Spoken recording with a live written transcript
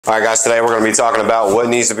Alright guys, today we're going to be talking about what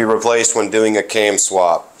needs to be replaced when doing a cam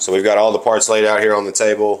swap. So we've got all the parts laid out here on the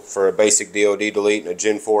table for a basic DOD delete and a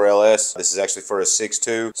Gen 4 LS. This is actually for a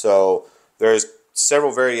 6.2. So there's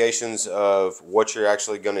several variations of what you're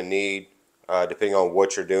actually going to need depending on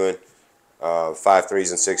what you're doing. 5.3s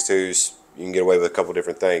and 6.2s, you can get away with a couple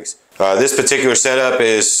different things. This particular setup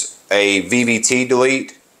is a VVT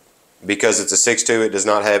delete. Because it's a 6.2, it does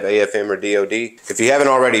not have AFM or DOD. If you haven't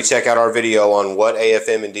already, check out our video on what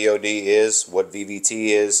AFM and DOD is, what VVT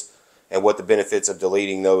is, and what the benefits of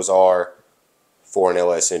deleting those are for an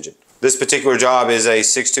LS engine. This particular job is a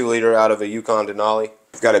 6.2 liter out of a Yukon Denali.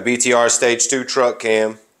 We've got a BTR Stage 2 truck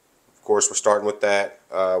cam. Of course, we're starting with that.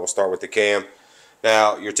 We'll start with the cam.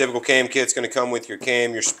 Now, your typical cam kit's going to come with your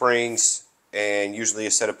cam, your springs, and usually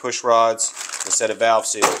a set of push rods, a set of valve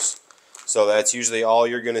seals. So that's usually all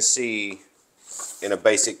you're going to see in a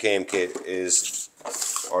basic cam kit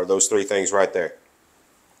are those three things right there.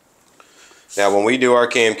 Now when we do our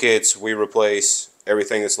cam kits, we replace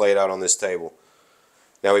everything that's laid out on this table.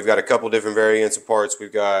 Now we've got a couple different variants of parts.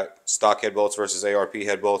 We've got stock head bolts versus ARP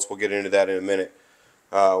head bolts. We'll get into that in a minute.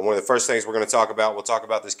 One of the first things we're going to talk about, we'll talk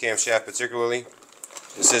about this camshaft particularly.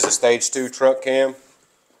 This is a Stage 2 truck cam.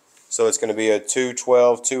 So it's going to be a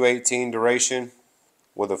 212, 218 duration,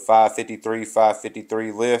 with a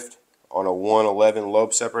 553 lift on a 111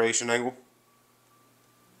 lobe separation angle.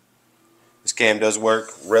 This cam does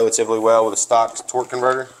work relatively well with a stock torque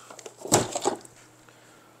converter.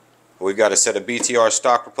 We've got a set of BTR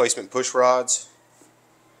stock replacement push rods,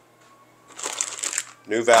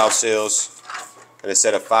 new valve seals, and a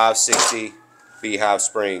set of 560 BEEHIVE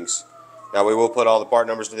springs. Now we will put all the part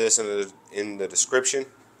numbers to this in the description.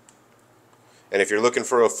 And if you're looking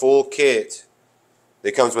for a full kit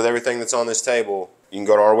that comes with everything that's on this table, you can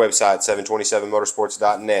go to our website,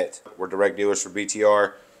 727motorsports.net. We're direct dealers for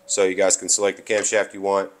BTR, so you guys can select the camshaft you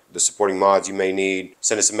want, the supporting mods you may need.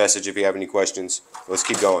 Send us a message if you have any questions. Let's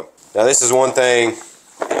keep going. Now this is one thing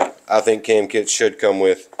I think cam kits should come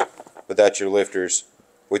with, but that's your lifters.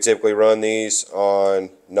 We typically run these on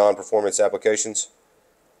non-performance applications.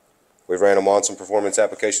 We've ran them on some performance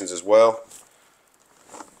applications as well.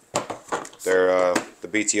 They're the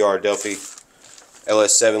BTR DELPHI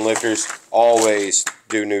LS7 lifters. Always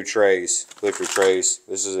do new trays, lifter trays.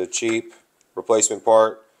 This is a cheap replacement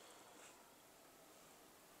part,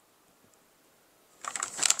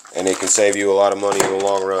 and it can save you a lot of money in the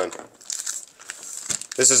long run.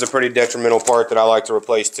 This is a pretty detrimental part that I like to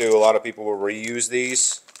replace too. A lot of people will reuse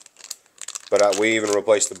these, but we even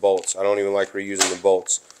replace the bolts. I don't even like reusing the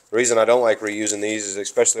bolts. The reason I don't like reusing these is,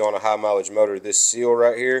 especially on a high mileage motor, this seal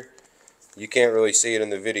right here, you can't really see it in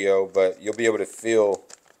the video, but you'll be able to feel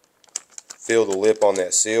the lip on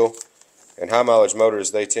that seal. And high mileage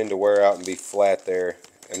motors, they tend to wear out and be flat there,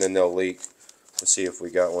 and then they'll leak. Let's see if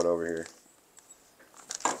we got one over here.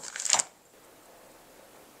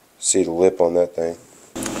 See the lip on that thing.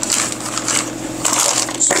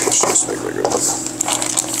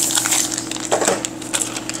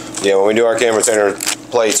 Yeah, when we do our cam retainer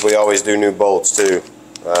plates, we always do new bolts too.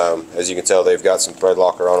 As you can tell, they've got some thread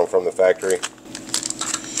locker on them from the factory.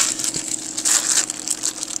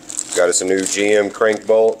 Got us a new GM crank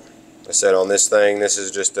bolt. I said on this thing, this is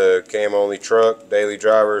just a cam only truck, daily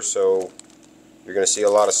driver, so you're going to see a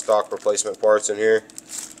lot of stock replacement parts in here.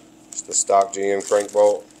 Just the stock GM crank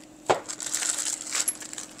bolt.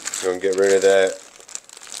 Going to get rid of that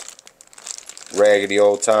raggedy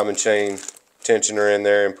old timing chain tensioner in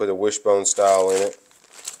there and put a wishbone style in it.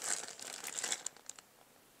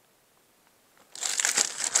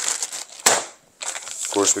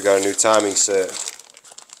 Of course, we got a new timing set.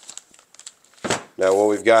 Now what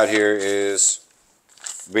we've got here is,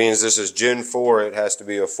 being as this is Gen 4, it has to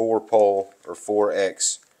be a 4-pole or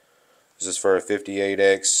 4X. This is for a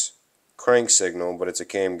 58X crank signal, but it's a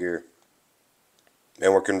cam gear.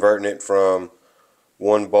 And we're converting it from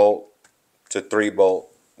 1 bolt to 3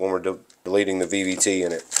 bolt when we're deleting the VVT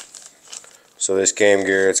in it. So this cam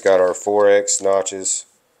gear, it's got our 4X notches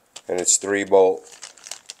and it's 3 bolt.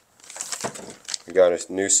 We got a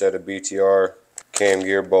new set of BTR cam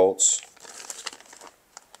gear bolts.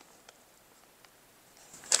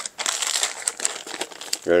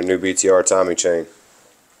 We got a new BTR timing chain.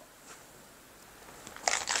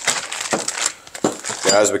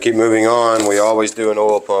 Now, as we keep moving on, we always do an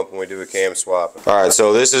oil pump when we do a cam swap. Alright,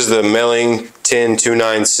 so this is the MELLING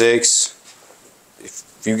 10296.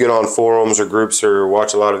 If you get on forums or groups or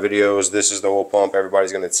watch a lot of videos, this is the oil pump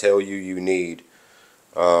everybody's going to tell you need.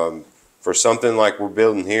 For something like we're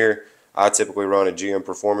building here, I typically run a GM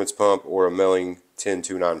Performance pump or a MELLING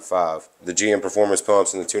 10295. The GM Performance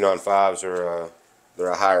pumps and the 295s are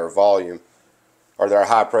they're a higher volume. or they're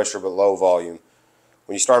high pressure but low volume.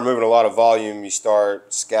 When you start moving a lot of volume, you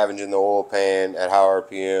start scavenging the oil pan at high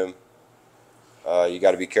RPM. You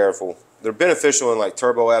got to be careful. They're beneficial in like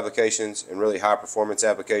turbo applications and really high performance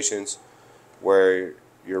applications where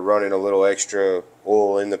you're running a little extra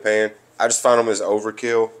oil in the pan. I just find them as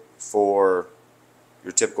overkill for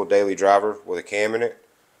your typical daily driver with a cam in it.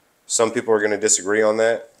 Some people are going to disagree on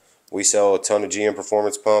that. We sell a ton of GM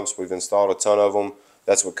performance pumps. We've installed a ton of them.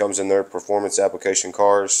 That's what comes in their performance application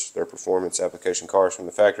cars, from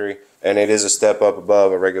the factory. And it is a step up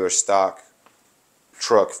above a regular stock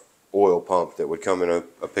truck oil pump that would come in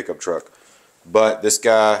a pickup truck. But this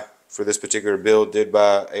guy, for this particular build, did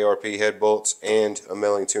buy ARP head bolts and a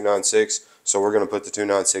Melling 296. So we're going to put the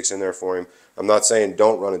 296 in there for him. I'm not saying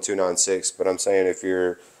don't run a 296, but I'm saying if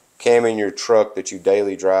you're camming your truck that you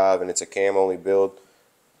daily drive and it's a cam only build,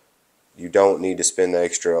 you don't need to spend the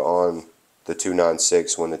extra on the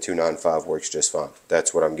 296 when the 295 works just fine.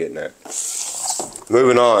 That's what I'm getting at.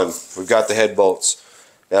 Moving on, we've got the head bolts.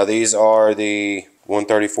 Now these are the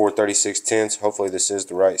 134/36 Hopefully this is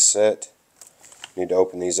the right set. Need to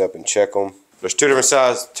open these up and check them. There's two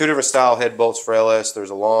different style head bolts for LS. There's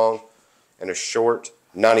a long and a short.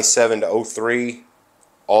 97 to 03.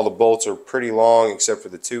 All the bolts are pretty long except for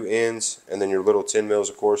the two ends and then your little 10 mils,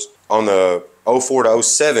 of course. On the 04 to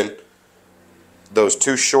 07, those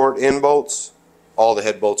two short end bolts, all the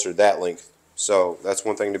head bolts are that length. So that's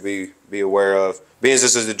one thing to be aware of. Being as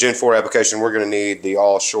this is a Gen 4 application, we're going to need the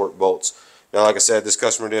all short bolts. Now, like I said, this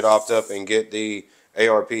customer did opt up and get the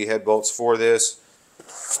ARP head bolts for this.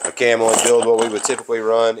 A cam only build, what we would typically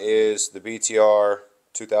run is the BTR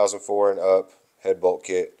 2004 and up head bolt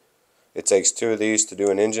kit. It takes two of these to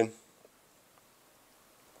do an engine,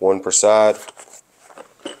 one per side,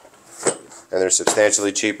 and they're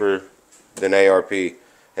substantially cheaper than ARP.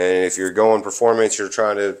 And if you're going performance, you're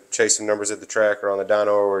trying to chase some numbers at the track or on the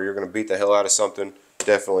dyno, or you're going to beat the hell out of something,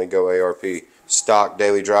 definitely go ARP. Stock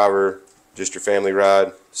daily driver, just your family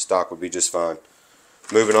ride, stock would be just fine.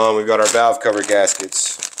 Moving on, we've got our valve cover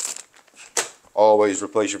gaskets. Always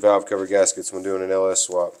replace your valve cover gaskets when doing an LS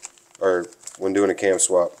swap, or when doing a cam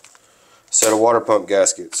swap. Set of water pump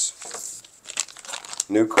gaskets.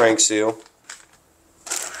 New crank seal.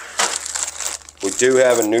 We do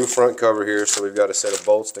have a new front cover here, so we've got a set of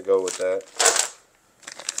bolts to go with that.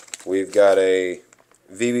 We've got a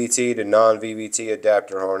VVT to non-VVT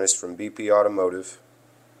adapter harness from BP Automotive.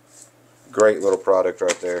 Great little product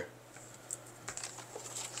right there.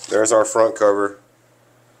 There's our front cover.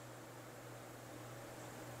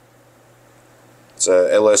 It's a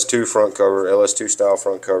LS2 front cover, LS2 style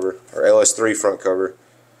front cover, or LS3 front cover.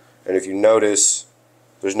 And if you notice,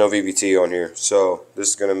 there's no VVT on here. So this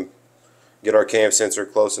is going to get our cam sensor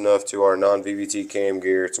close enough to our non-VVT cam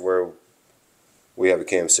gear to where we have a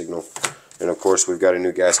cam signal. And of course we've got a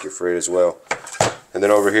new gasket for it as well. And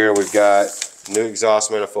then over here we've got new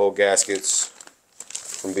exhaust manifold gaskets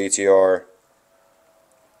from BTR.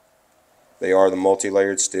 They are the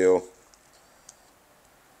multi-layered steel.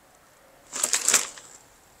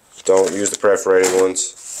 Don't use the perforated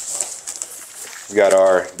ones. We've got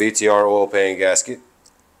our BTR oil pan gasket.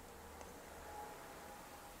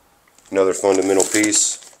 Another fundamental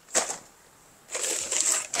piece.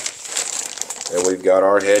 And we've got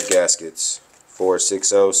our head gaskets for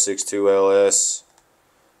 60, 62 LS.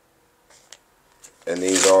 And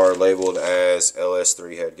these are labeled as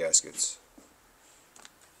LS3 head gaskets.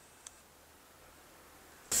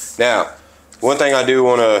 Now, one thing I do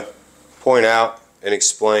want to point out and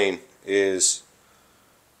explain is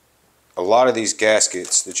a lot of these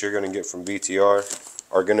gaskets that you're going to get from BTR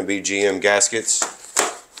are going to be GM gaskets.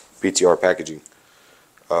 BTR packaging.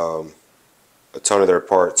 A ton of their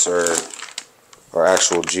parts are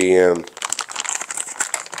actual GM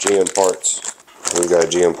parts. We've got a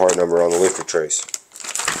GM part number on the lifter trace.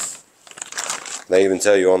 They even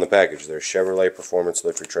tell you on the package, they're Chevrolet Performance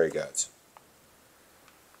Lifter Tray Guides.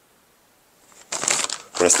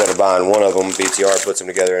 But instead of buying one of them, BTR puts them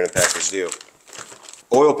together in a package deal.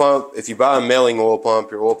 Oil pump, if you buy a Melling oil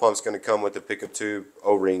pump, your oil pump's going to come with the pickup tube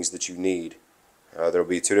O-rings that you need. There will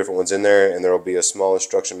be two different ones in there, and there will be a small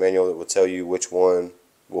instruction manual that will tell you which one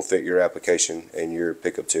will fit your application and your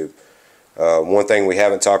pickup tube. One thing we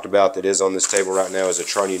haven't talked about that is on this table right now is a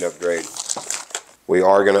trunnion upgrade. We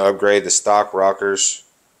are going to upgrade the stock rockers,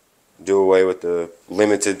 do away with the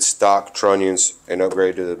limited stock trunnions, and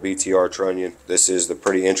upgrade to the BTR trunnion. This is the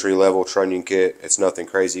pretty entry-level trunnion kit. It's nothing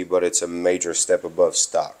crazy, but it's a major step above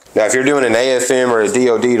stock. Now, if you're doing an AFM or a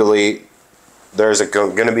DOD delete, there's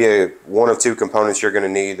going to be one of two components you're going to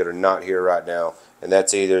need that are not here right now, and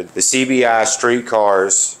that's either the CBI street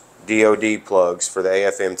cars DOD plugs for the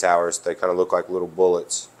AFM towers. They kind of look like little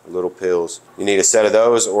bullets, little pills. You need a set of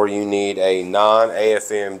those, or you need a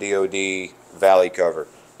non-AFM DOD valley cover.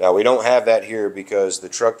 Now we don't have that here because the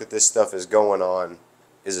truck that this stuff is going on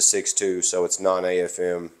is a 6.2, so it's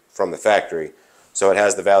non-AFM from the factory. So it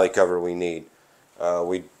has the valley cover we need.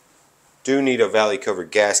 We do need a valley cover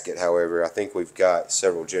gasket, however. I think we've got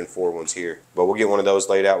several Gen 4 ones here, but we'll get one of those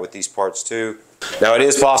laid out with these parts too. Now it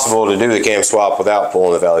is possible to do the cam swap without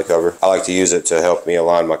pulling the valley cover. I like to use it to help me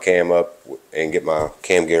align my cam up and get my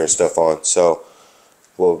cam gear and stuff on. So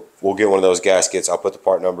we'll get one of those gaskets. I'll put the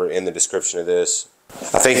part number in the description of this.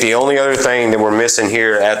 I think the only other thing that we're missing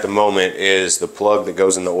here at the moment is the plug that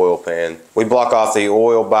goes in the oil pan. We block off the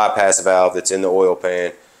oil bypass valve that's in the oil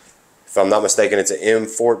pan. If I'm not mistaken, it's an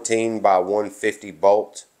M14 by 150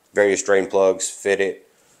 bolt. Various drain plugs fit it.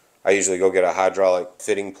 I usually go get a hydraulic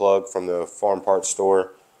fitting plug from the farm parts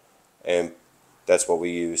store, and that's what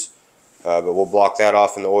we use. But we'll block that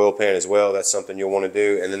off in the oil pan as well. That's something you'll want to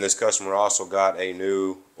do. And then this customer also got a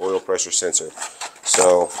new oil pressure sensor.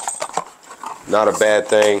 So not a bad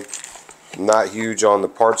thing. Not huge on the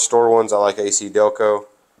parts store ones. I like AC Delco,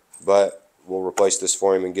 but we'll replace this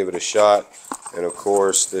for him and give it a shot. And of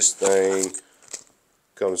course, this thing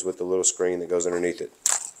comes with the little screen that goes underneath it.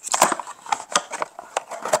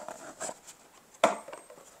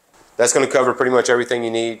 That's going to cover pretty much everything you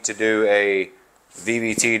need to do a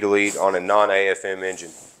VVT delete on a non-AFM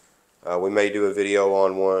engine. We may do a video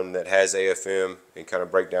on one that has AFM and kind of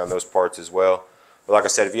break down those parts as well. But like I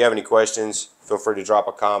said, if you have any questions, feel free to drop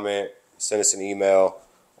a comment, send us an email,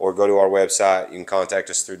 or go to our website. You can contact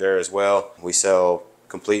us through there as well. We sell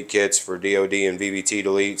complete kits for DOD and VVT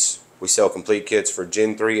deletes. We sell complete kits for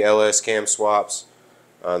Gen 3 LS cam swaps.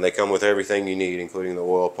 They come with everything you need, including the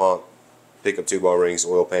oil pump, pickup 2-bar rings,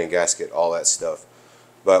 oil pan gasket, all that stuff.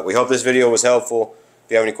 But we hope this video was helpful.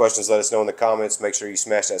 If you have any questions, let us know in the comments. Make sure you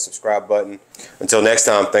smash that subscribe button. Until next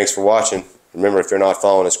time, thanks for watching. Remember, if you're not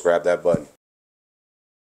following us, grab that button.